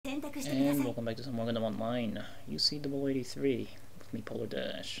And welcome back to some more Gundam Online. UC-83 with me,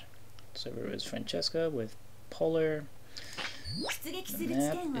 PolarDash. Server is Francesca with Polar. The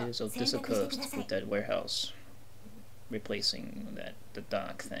map is Odessa Coast with that warehouse. Replacing the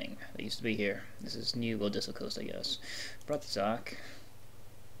dock thing that used to be here. This is new Odessa Coast, I guess. Brought the Zock.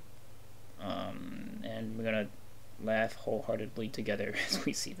 And we're gonna laugh wholeheartedly together as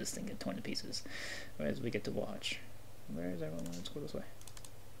we see this thing get torn to pieces. Or as we get to watch. Where is everyone? Let's go this way.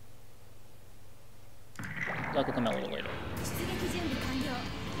 That will come out a little later.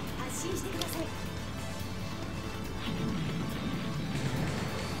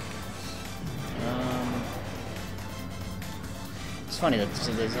 It's funny that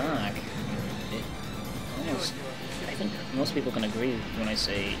the Zock, I think most people can agree when I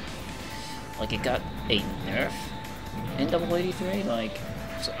say, like, it got a nerf in 83. Like,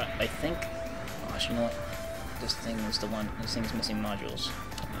 so I think, gosh, you know what? This thing is the one. This thing's missing modules.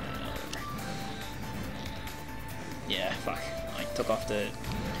 Yeah, fuck. I took off the...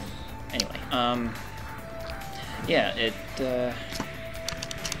 Anyway, yeah,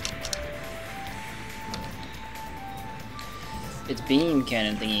 its beam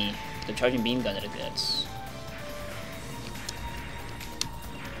cannon thingy, the charging beam gun that it gets,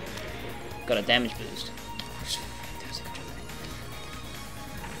 got a damage boost.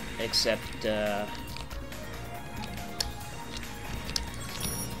 Except,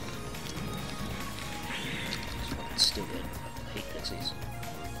 stupid. I hate pixies.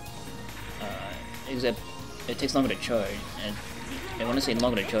 Except it takes longer to charge, and when I say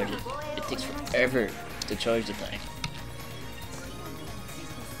longer to charge, it takes forever to charge the thing.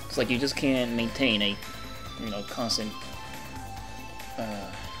 It's like you just can't maintain a, constant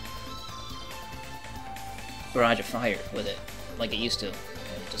barrage of fire with it like it used to. It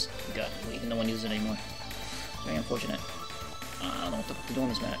just got weak and no one uses it anymore. Very unfortunate. I don't know what to do on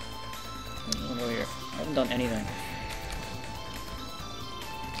this map. Over here. I haven't done anything.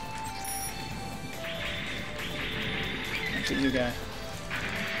 Look at you guy.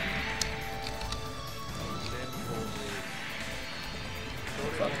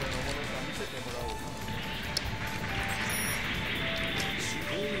 Fuck.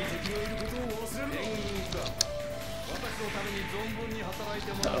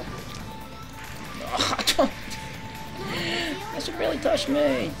 Uh-oh. Oh, that should barely touch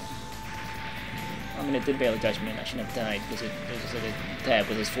me. I mean, it did barely touch me, and I shouldn't have died because it was just like a tab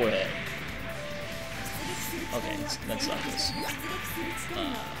with his forehead. Okay, that's obvious.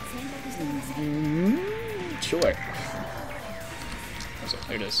 Sure. So,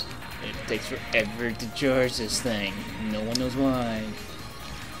 there it is. It takes forever to charge this thing. No one knows why.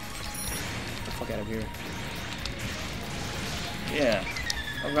 Get the fuck out of here. Yeah.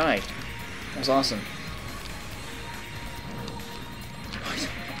 Alright. That was awesome.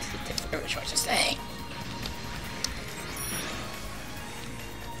 It takes forever to charge this thing.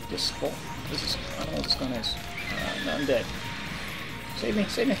 This whole... This is... I don't know what this gun is. No, I'm dead. Save me,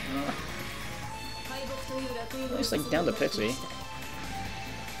 save me. At least, like, down to Pixie.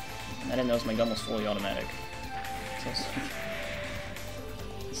 I didn't notice my gun was fully automatic. So it's like...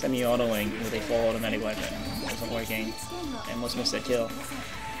 Semi-autoing with a full automatic weapon wasn't working. I almost missed that kill.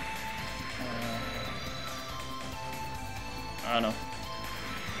 I don't know.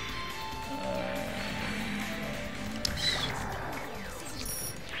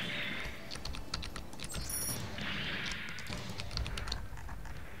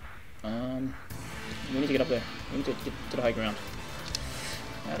 We need to get up there. We need to get to the high ground.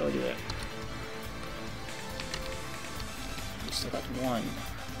 How do I do that? We still got one.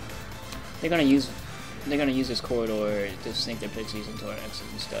 They're gonna use this corridor to sink their pixies into our exits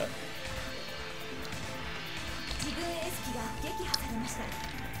and stuff.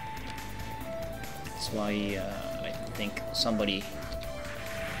 That's why I think somebody,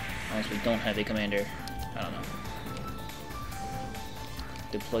 unless we don't have a commander, I don't know,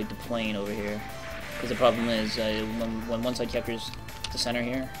 deployed the plane over here. Because the problem is, when one side captures the center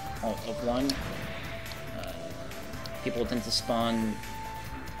here of one, people tend to spawn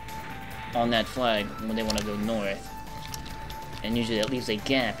on that flag when they want to go north, and usually that leaves a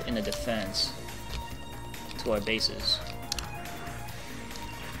gap in the defense to our bases.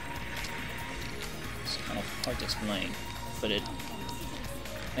 It's kind of hard to explain, but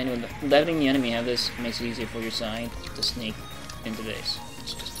anyway, letting the enemy have this makes it easier for your side to sneak into base.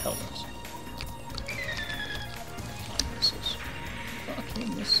 It's just helpless. Missiles.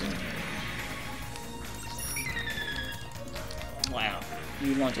 Fucking missiles. Wow,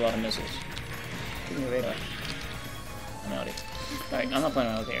 you launch a lot of missiles. Give me a radar. I'm out here. Alright, I'm not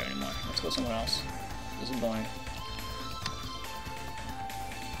planning out there anymore. Let's go somewhere else. This is boring.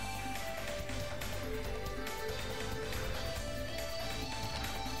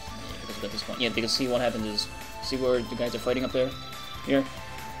 impossible at this point. Yeah, because see what happens is, see where the guys are fighting up there? Here?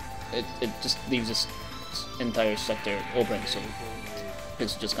 It just leaves this entire sector open, so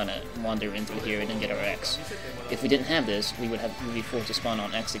it's just kind of wander into here and then get our X. If we didn't have this, we'd be forced to spawn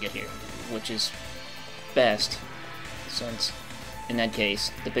on X to get here, which is best, since in that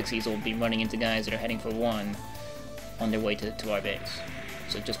case, the Pixies will be running into guys that are heading for 1 on their way to our base.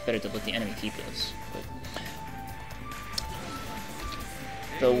 So it's just better to let the enemy keep this.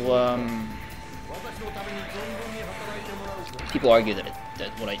 Though, people argue that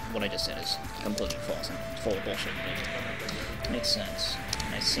what I just said is completely false and full of bullshit. It makes sense.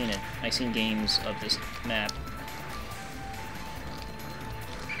 I've seen it. I've seen games of this map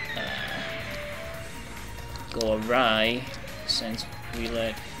go awry since we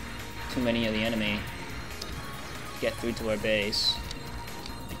let too many of the enemy get through to our base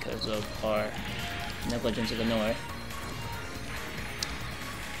because of our negligence of the North,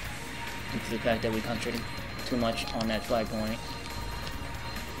 due to the fact that we concentrated too much on that flag point.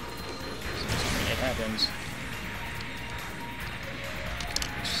 It happens.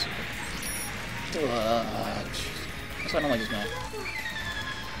 That's why I don't like this map.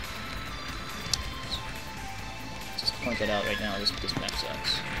 Just point that out right now, this map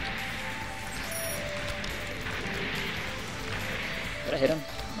sucks. Did I hit him?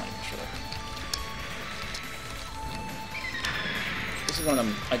 I'm not even sure. This is one of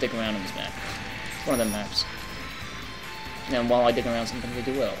them, I dig around in this map. It's one of them maps. And while I dig around, sometimes I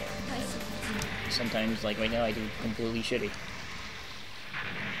do well. And sometimes, like right now, I do completely shitty.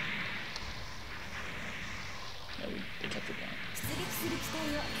 No, they kept it down.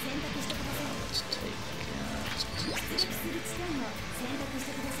 Let's take this one.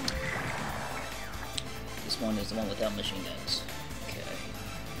 This one is the one without machine guns. Okay.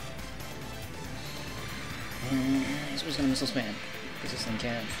 So we're just gonna missile spam, because this thing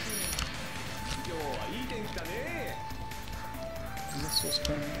can. Missile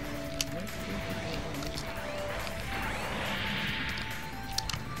spam.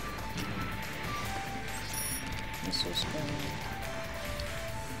 Missile spam.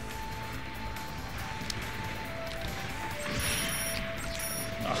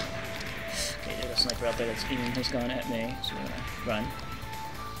 Oh. Okay, there's a sniper out there that's aiming his gun at me, so we're gonna run.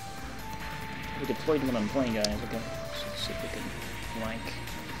 We deployed when I'm playing, guys. Okay, let's see if we can flank.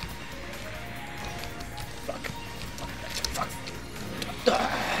 Fuck. Fuck.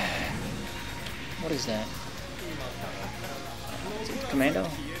 Fuck. What is that? Is it Commando?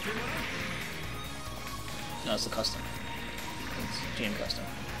 No, it's the custom. It's GM custom.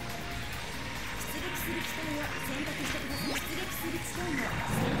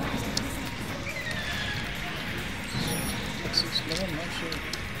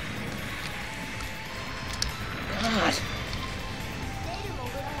 God!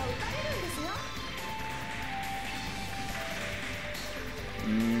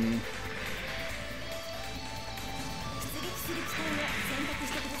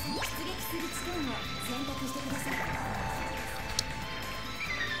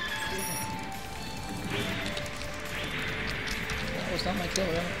 That was not my kill,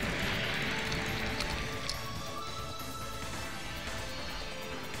 right?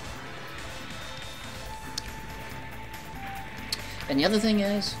 And the other thing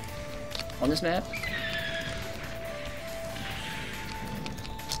is, on this map,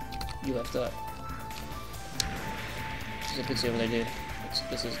 you left up. There's a pixie over there, dude.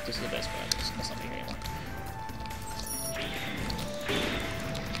 This is the best part. That's not me anymore.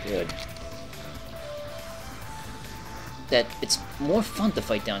 Good. That it's more fun to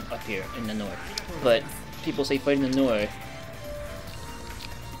fight down up here in the north, but people say fighting the north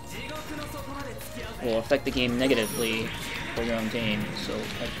will affect the game negatively for your own team. So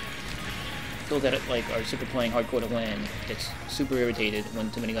those that are super playing hardcore to win gets super irritated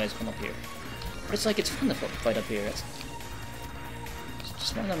when too many guys come up here. But it's like it's fun to fight up here. It's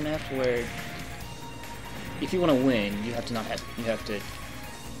just one of the maps where if you want to win, you have to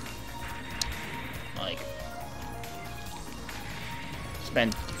like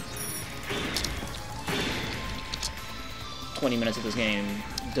spend 20 minutes of this game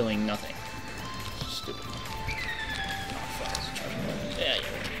doing nothing. Stupid. Oh fuck, it's charging. Yeah.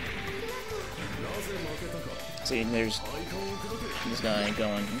 See, there's this guy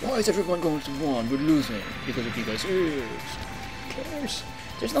going, why is everyone going to 1? We're losing because of you guys. Who cares?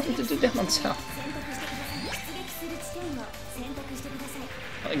 There's nothing to do down on south.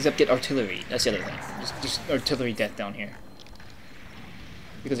 Except get artillery. That's the other thing. Just artillery death down here.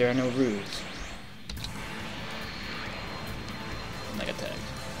 Because there are no roofs. Mega tagged.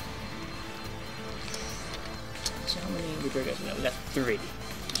 So how many repair guys we got? We got 3.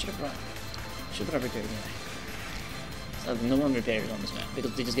 Should have run. Should put up repair guy. So no one repairs on this map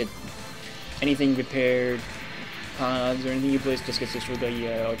because they just get anything repaired, pods or anything you place just gets destroyed by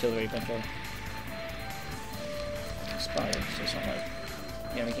artillery eventually. Spire, so it's not like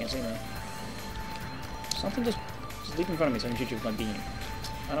yeah, we can't say no. Something just leap in front of me so I can shoot you with my beam.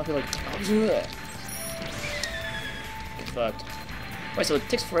 I don't feel like get fucked. Wait, so it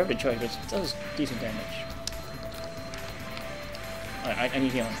takes forever to charge, but it does decent damage. I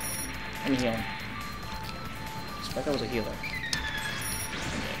need healing. I need healing. I suspect I was a healer. Okay.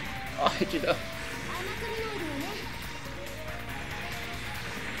 Oh, I hit you though.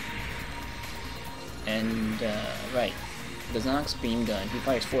 And, right. The Zock's beam gun, he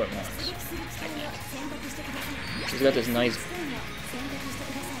fires 4 at once. He's got this nice...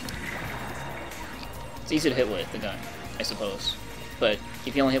 It's easy to hit with, the gun, I suppose. But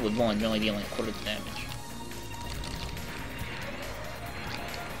if you only hit with one, you're only dealing a quarter the damage.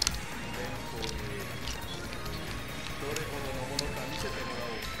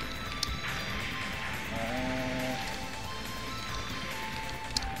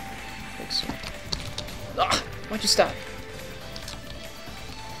 Ah! Why'd you stop?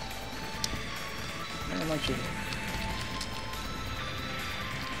 I don't like you.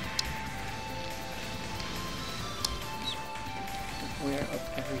 Where of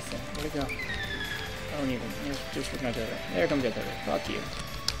everything? Where'd it go? I don't even. Just with my tether. There comes your tether. Fuck you.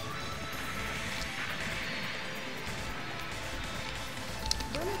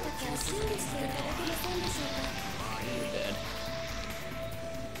 You're dead.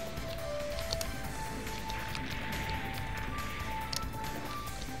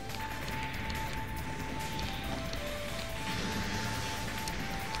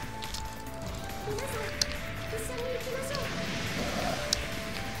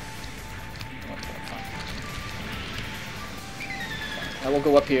 I will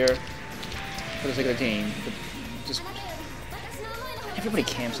go up here for the sake of the team, but just... Everybody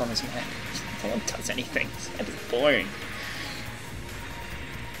camps on this map. No one does anything. This map is boring.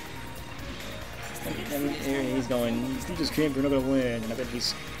 And here he's going, he's just camping, we're not gonna win. And I bet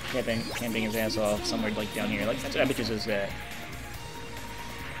he's camping his ass off somewhere like down here. Like, that's what I bet you is that.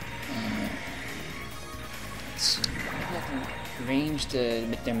 Maybe I can arrange to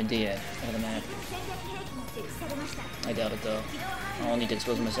make their Medea out of the map. I doubt it though. I'll need to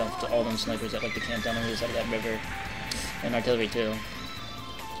expose myself to all them snipers that like to camp down on the other side of that river. And artillery too.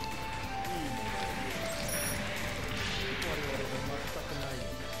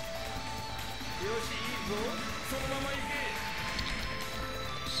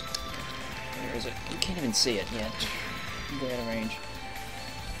 Where is it? You can't even see it yet. Way out of range.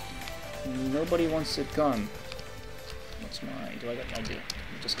 Nobody wants to come. What's mine? Do I got? I do.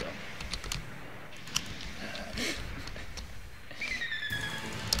 Just go.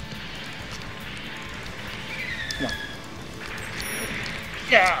 Come on.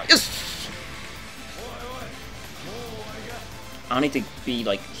 Yeah! Yes! I need to be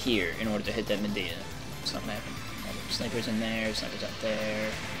like here in order to hit that Medea. It's not gonna happen. Snipers in there, snipers out there.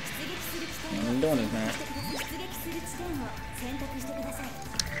 I'm doing this, man.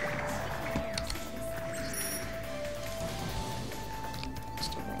 It's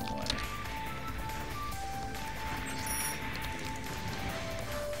the wrong way.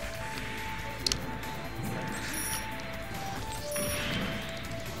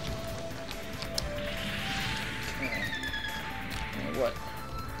 What?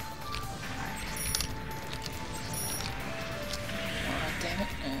 Oh, damn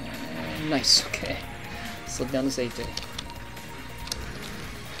it. Nice, okay. Slip down to safety.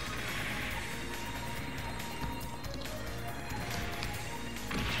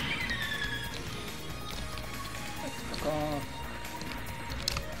 Fuck off.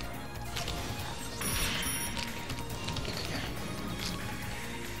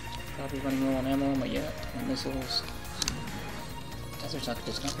 Probably running low on ammo, but yeah, and missiles. Desert Zaku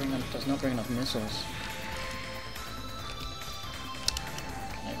does not bring enough missiles.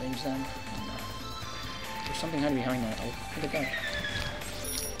 Can I range them? No. There's something hiding behind that. Oh, where'd it go?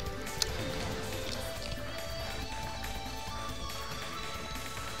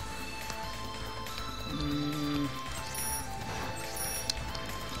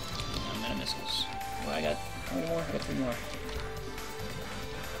 I'm out of missiles. Well, I got how many more? I got 3 more.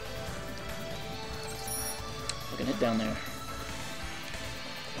 I can hit down there.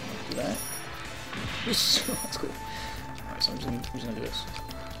 Do that. Yes, that's cool. Alright, so I'm just gonna do this.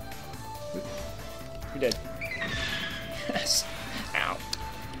 You're dead. Yes. Ow.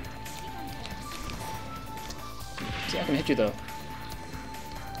 See, I can hit you though.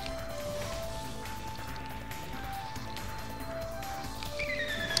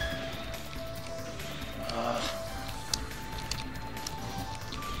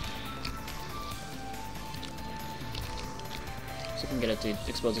 get it to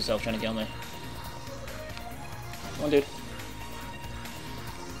expose itself trying to kill me. Come on, dude.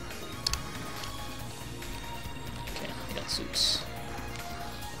 Okay, I got suits.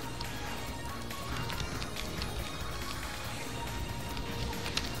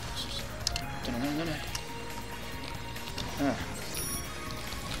 Ah.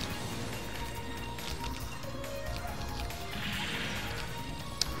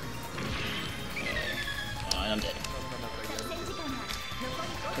 I'm dead.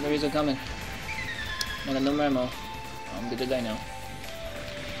 Enemies are coming. I got no more ammo. I'm good to die now.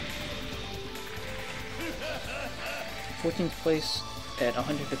 14th place at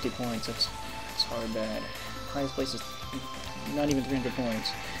 150 points. That's hard bad. Highest place is not even 300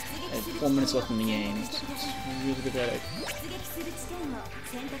 points. At 4 minutes left in the game. It's really pathetic.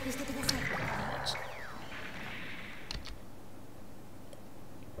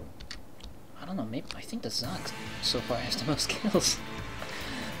 I don't know, maybe I think the Zock so far has the most kills.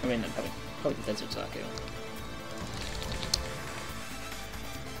 I mean, probably the Desert Zaku.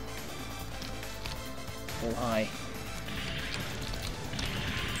 Oh, hi.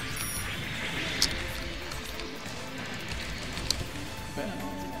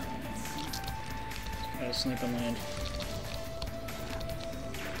 Gotta snipe on land.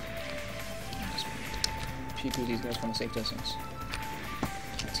 Just peek through these guys from a safe distance.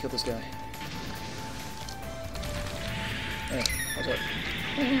 Let's kill this guy. Hey, what's up?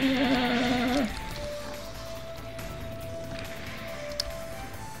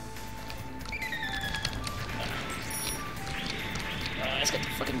 It's got the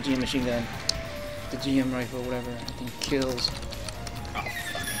fucking GM machine gun. The GM rifle, whatever. I think kills. Oh,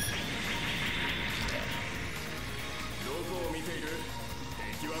 fuck.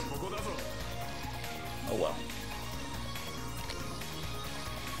 Oh well.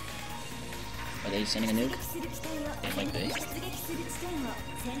 Are they sending a nuke? It might be. I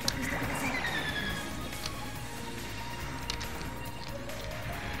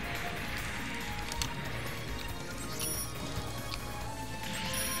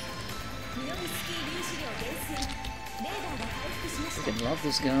freaking love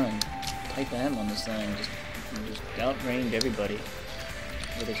this gun. Type M on this thing. Just outranged everybody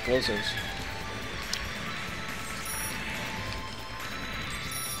with explosives.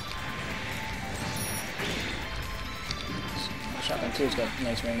 Shotgun 2's got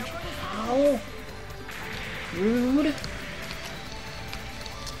nice range. Ow! Rude!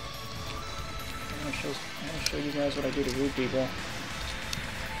 I'm gonna show you guys what I do to rude people.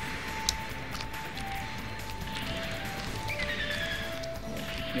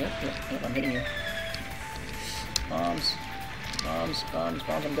 Yep, I'm hitting you. Bombs, I'm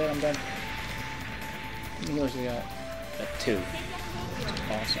dead. How many healers we got? Got 2. That's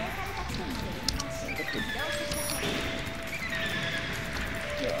awesome.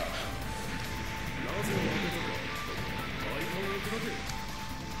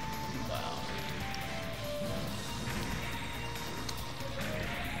 Wow.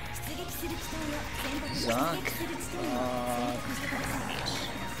 Zock.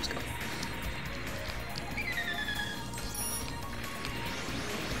 Let's go.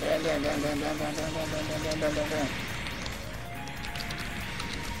 Bam.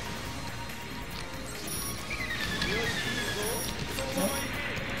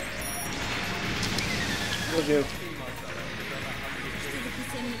 Told you. It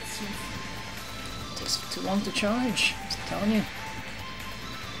takes too long to charge. I'm telling you.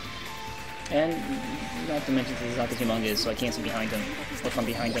 And not to mention the Zaku's humongous, so I can't see behind him. Or from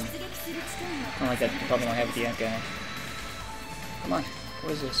behind him. I don't like that problem I have with the Ant guy. Come on,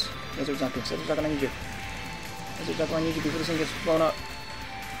 what is this? Desert Zaku, I need you. Desert Zaku, I need you before this thing gets blown up.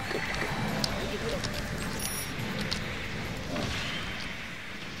 Good.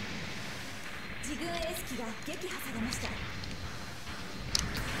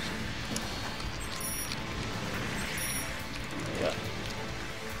 Yeah.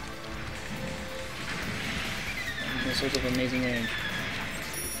 Missiles of amazing range.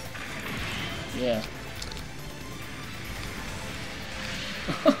 Yeah.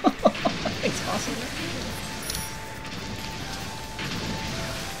 It's awesome.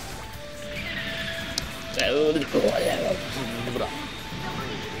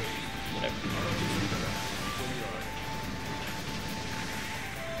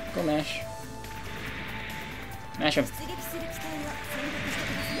 Go mash. Mash him.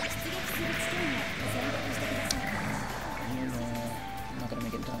 I'm not gonna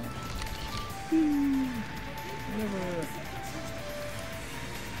make it in time. Whatever.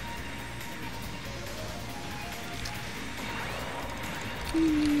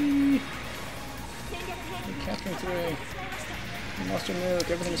 We're capturing 3. lost your nuke,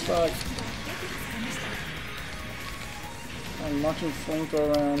 everything is fucked. I'm launching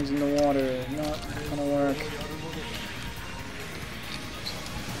flamethrower rounds in the water, not gonna work.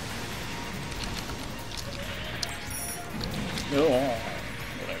 Oh,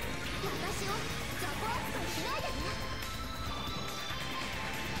 whatever.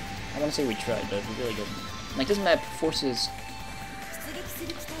 I want to say we tried, but we really didn't. Like, this map forces, I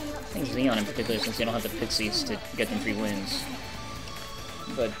think Xeon in particular, since they don't have the pixies to get them free wins,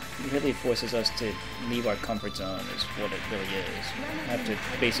 but it really forces us to leave our comfort zone is what it really is. You have to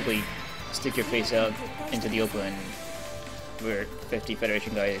basically stick your face out into the open where 50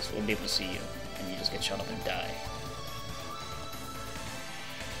 Federation guys will be able to see you, and you just get shot up and die.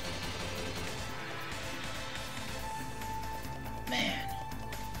 Man.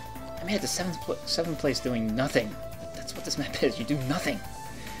 I'm at the 7th place doing nothing. That's what this map is. You do nothing.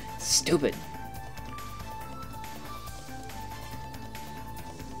 It's stupid.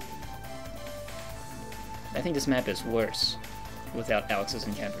 I think this map is worse without Alex's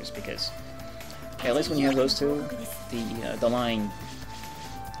encounters because at least when you have those two, the line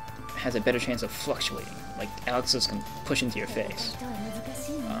has a better chance of fluctuating. Like Alex's can push into your face.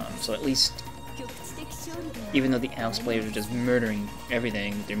 So at least, even though the Alex players are just murdering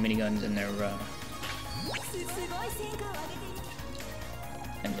everything with their miniguns and their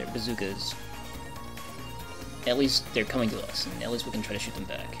bazookas, at least they're coming to us, and at least we can try to shoot them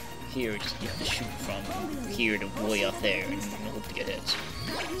back. Here, just you have to shoot from here to way up there, and hope to get hits.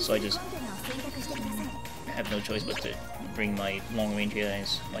 So I just have no choice but to bring my long-range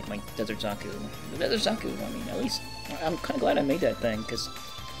guys, like my Desert Zaku. The Desert Zaku, I mean, at least I'm kind of glad I made that thing, because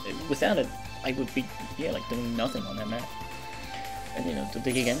without it, I would be, yeah, like doing nothing on that map. And you know, the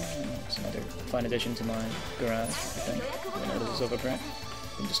Gigan, it's another fine addition to my garage, I think. I know this is overprint.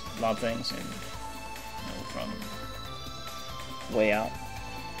 You can just lob things and, you know, from way out,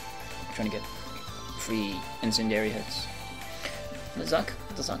 trying to get free incendiary hits. The Zock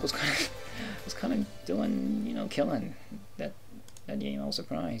was kind of doing, you know, killing that game. I was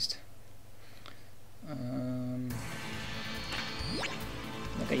surprised.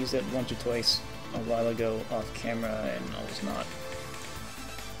 Like I used it once or twice a while ago off camera, and I was not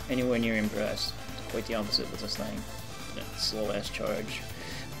anywhere near impressed. Quite the opposite with this thing. That slow ass charge.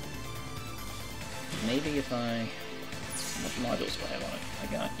 Maybe if I... What modules do I have on it? I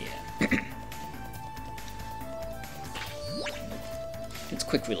got, yeah. It's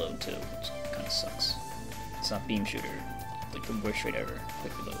quick reload too, which kind of sucks. It's not beam shooter, like the worst rate ever.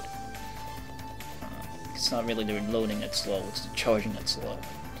 Quick reload. It's not really the reloading that's slow, it's the charging that's slow.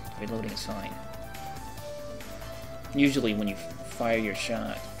 The reloading is fine. Usually when you fire your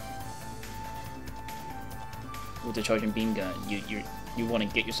shot with the charging beam gun, you want to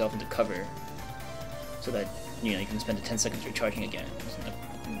get yourself into cover so that, you know, you can spend the 10 seconds recharging again.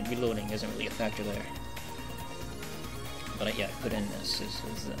 Reloading isn't really a factor there. But yeah, I put in this is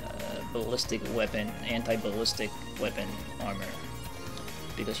ballistic weapon, anti-ballistic weapon armor,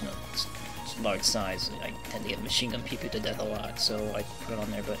 because, you know, it's large size. I tend to get machine gun people to death a lot, so I put it on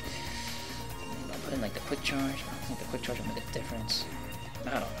there. But maybe I'll put in like the quick charge. I don't think the quick charge will make a difference. I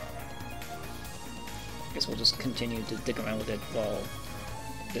don't know. I guess we'll just continue to dig around with it while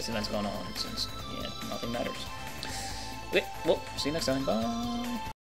this event's going on, since, yeah, nothing matters. Okay, well, see you next time. Bye.